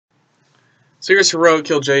So here's heroic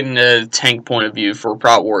kil'jaeden a tank point of view for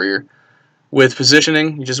Prot warrior. With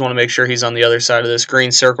positioning, you just want to make sure he's on the other side of this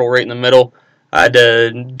green circle right in the middle. I had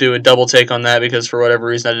to do a double take on that because for whatever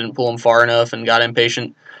reason I didn't pull him far enough and got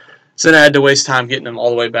impatient. So then I had to waste time getting him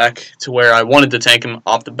all the way back to where I wanted to tank him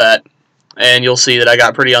off the bat. And you'll see that I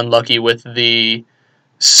got pretty unlucky with the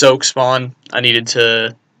soak spawn. I needed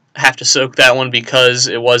to have to soak that one because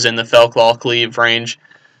it was in the Fellclaw cleave range.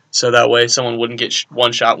 So that way someone wouldn't get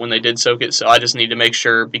one shot when they did soak it. So I just need to make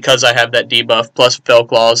sure, because I have that debuff plus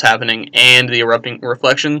Fellclaws happening and the erupting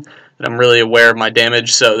reflection, that I'm really aware of my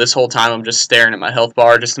damage. So this whole time I'm just staring at my health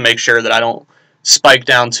bar just to make sure that I don't spike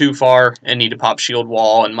down too far and need to pop shield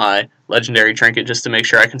wall and my legendary trinket just to make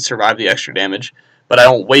sure I can survive the extra damage. But I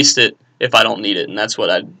don't waste it if I don't need it, and that's what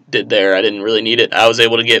I did there. I didn't really need it. I was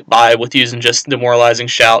able to get by with using just demoralizing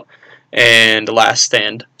shout and last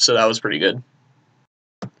stand, so that was pretty good.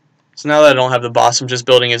 So now that I don't have the boss, I'm just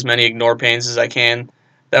building as many ignore pains as I can.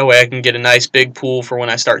 That way I can get a nice big pool for when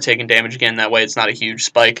I start taking damage again. That way it's not a huge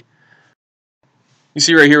spike. You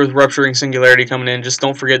see right here with Rupturing Singularity coming in, just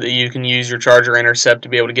don't forget that you can use your Charge or Intercept to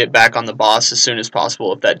be able to get back on the boss as soon as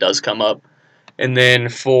possible if that does come up. And then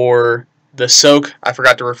for the Soak, I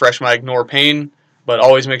forgot to refresh my Ignore Pain, but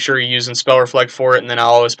always make sure you're using Spell Reflect for it, and then I'll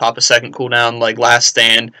always pop a second cooldown like Last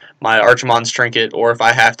Stand, my Archimonde's Trinket, or if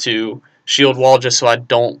I have to, Shield Wall, just so I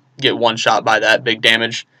don't get one shot by that big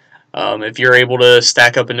damage. If you're able to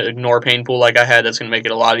stack up an Ignore Pain pool like I had, that's going to make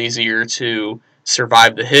it a lot easier to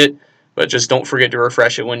survive the hit, but just don't forget to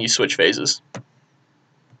refresh it when you switch phases.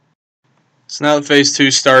 So now that phase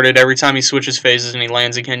 2 started, every time he switches phases and he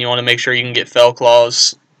lands again, you want to make sure you can get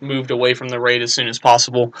Fellclaws moved away from the raid as soon as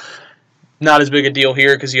possible. Not as big a deal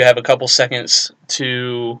here because you have a couple seconds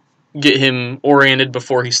to get him oriented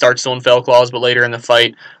before he starts doing Fellclaws, but later in the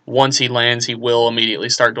fight, once he lands, he will immediately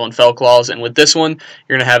start doing Fellclaws. And with this one,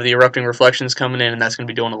 you're going to have the Erupting Reflections coming in, and that's going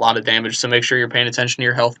to be doing a lot of damage. So make sure you're paying attention to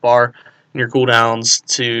your health bar and your cooldowns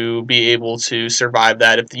to be able to survive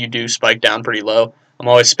that if you do spike down pretty low. I'm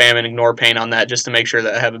always spamming Ignore Pain on that just to make sure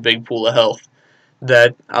that I have a big pool of health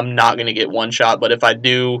that I'm not going to get one shot. But if I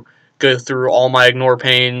do go through all my Ignore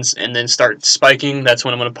Pains and then start spiking, that's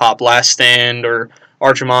when I'm going to pop Last Stand or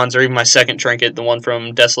Archimonde's or even my second trinket, the one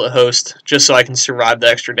from Desolate Host, just so I can survive the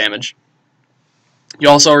extra damage. You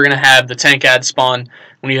also are going to have the tank ad spawn.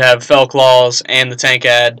 When you have Fellclaws and the tank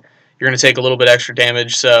ad, you're going to take a little bit extra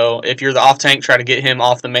damage. So if you're the off tank, try to get him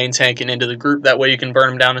off the main tank and into the group. That way you can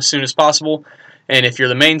burn him down as soon as possible. And if you're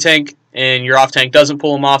the main tank and your off tank doesn't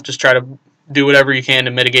pull him off, just try to do whatever you can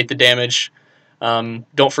to mitigate the damage.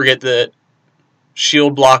 Don't forget that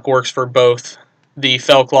shield block works for both the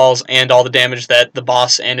Fellclaws and all the damage that the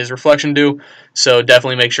boss and his reflection do. So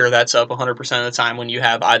definitely make sure that's up 100% of the time when you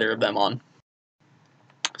have either of them on.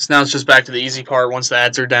 So now it's just back to the easy part once the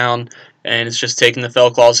ads are down, and it's just taking the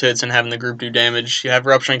Fellclaws hits and having the group do damage. You have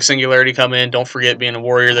Rupturing Singularity come in. Don't forget, being a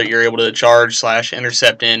warrior, that you're able to charge /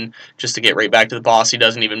 intercept in just to get right back to the boss. He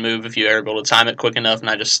doesn't even move if you're able to time it quick enough, and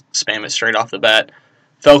I just spam it straight off the bat.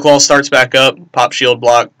 Fellclaw starts back up, pop shield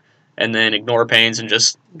block, and then Ignore Pains and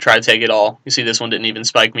just try to take it all. You see this one didn't even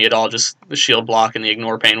spike me at all, just the shield block and the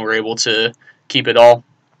Ignore Pain were able to keep it all.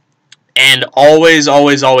 And always,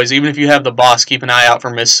 always, always, even if you have the boss, keep an eye out for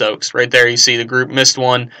missed soaks. Right there you see the group missed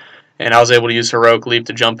one, and I was able to use Heroic Leap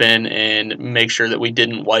to jump in and make sure that we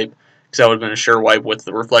didn't wipe, because that would have been a sure wipe with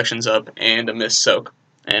the reflections up and a missed soak.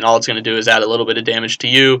 And all it's going to do is add a little bit of damage to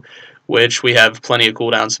you, which we have plenty of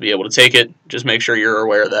cooldowns to be able to take it. Just make sure you're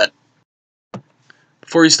aware of that.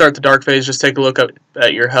 Before you start the dark phase, just take a look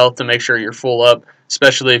at your health to make sure you're full up,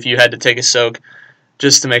 especially if you had to take a soak,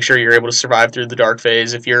 just to make sure you're able to survive through the dark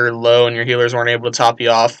phase. If you're low and your healers weren't able to top you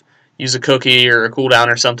off, use a cookie or a cooldown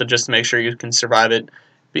or something just to make sure you can survive it.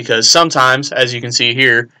 Because sometimes, as you can see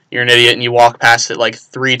here, you're an idiot and you walk past it like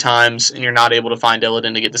 3 times and you're not able to find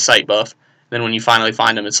Illidan to get the sight buff. Then when you finally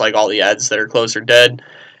find him, it's like all the ads that are close are dead.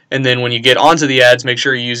 And then when you get onto the ads, make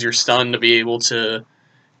sure you use your stun to be able to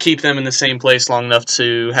keep them in the same place long enough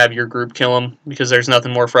to have your group kill them, because there's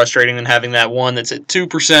nothing more frustrating than having that one that's at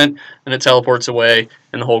 2% and it teleports away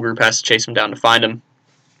and the whole group has to chase him down to find him.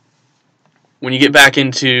 When you get back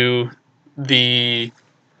into the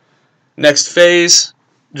next phase,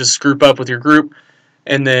 just group up with your group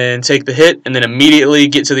and then take the hit and then immediately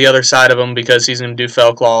get to the other side of him, because he's going to do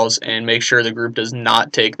Fellclaws, and make sure the group does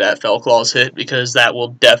not take that Fellclaws hit, because that will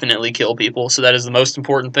definitely kill people. So that is the most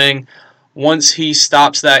important thing. Once he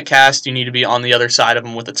stops that cast, you need to be on the other side of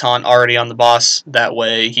him with a taunt already on the boss. That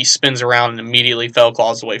way he spins around and immediately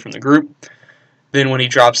Fellclaws away from the group. Then when he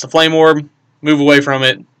drops the Flame Orb, move away from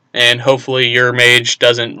it, and hopefully your mage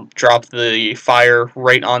doesn't drop the fire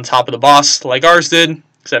right on top of the boss like ours did,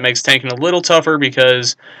 So that makes tanking a little tougher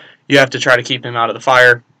because you have to try to keep him out of the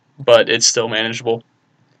fire, but it's still manageable.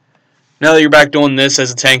 Now that you're back doing this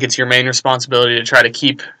as a tank, it's your main responsibility to try to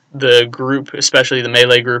keep the group, especially the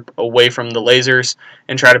melee group, away from the lasers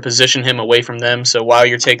and try to position him away from them. So while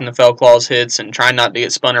you're taking the Fell Claws hits and trying not to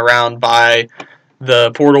get spun around by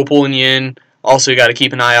the portal pulling you in, also you got to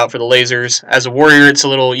keep an eye out for the lasers. As a warrior, it's a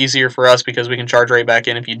little easier for us because we can charge right back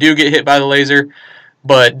in if you do get hit by the laser,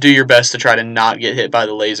 but do your best to try to not get hit by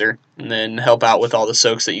the laser and then help out with all the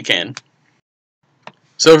soaks that you can.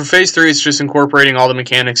 So for phase 3, it's just incorporating all the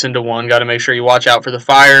mechanics into one. Got to make sure you watch out for the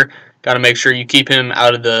fire. Got to make sure you keep him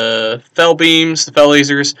out of the fell beams, the fell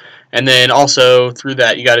lasers, and then also through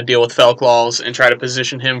that you got to deal with fell claws and try to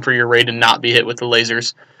position him for your raid and not be hit with the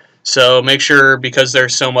lasers. So make sure, because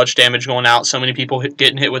there's so much damage going out, so many people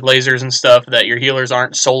getting hit with lasers and stuff, that your healers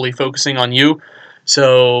aren't solely focusing on you.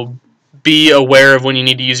 So be aware of when you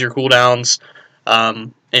need to use your cooldowns,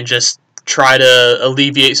 and just try to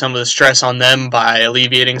alleviate some of the stress on them by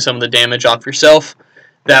alleviating some of the damage off yourself.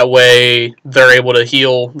 That way they're able to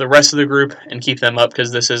heal the rest of the group and keep them up,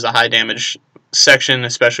 because this is a high damage section,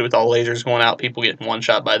 especially with all lasers going out, people getting one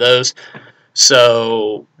shot by those.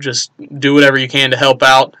 So just do whatever you can to help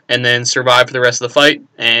out and then survive for the rest of the fight,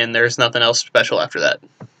 and there's nothing else special after that.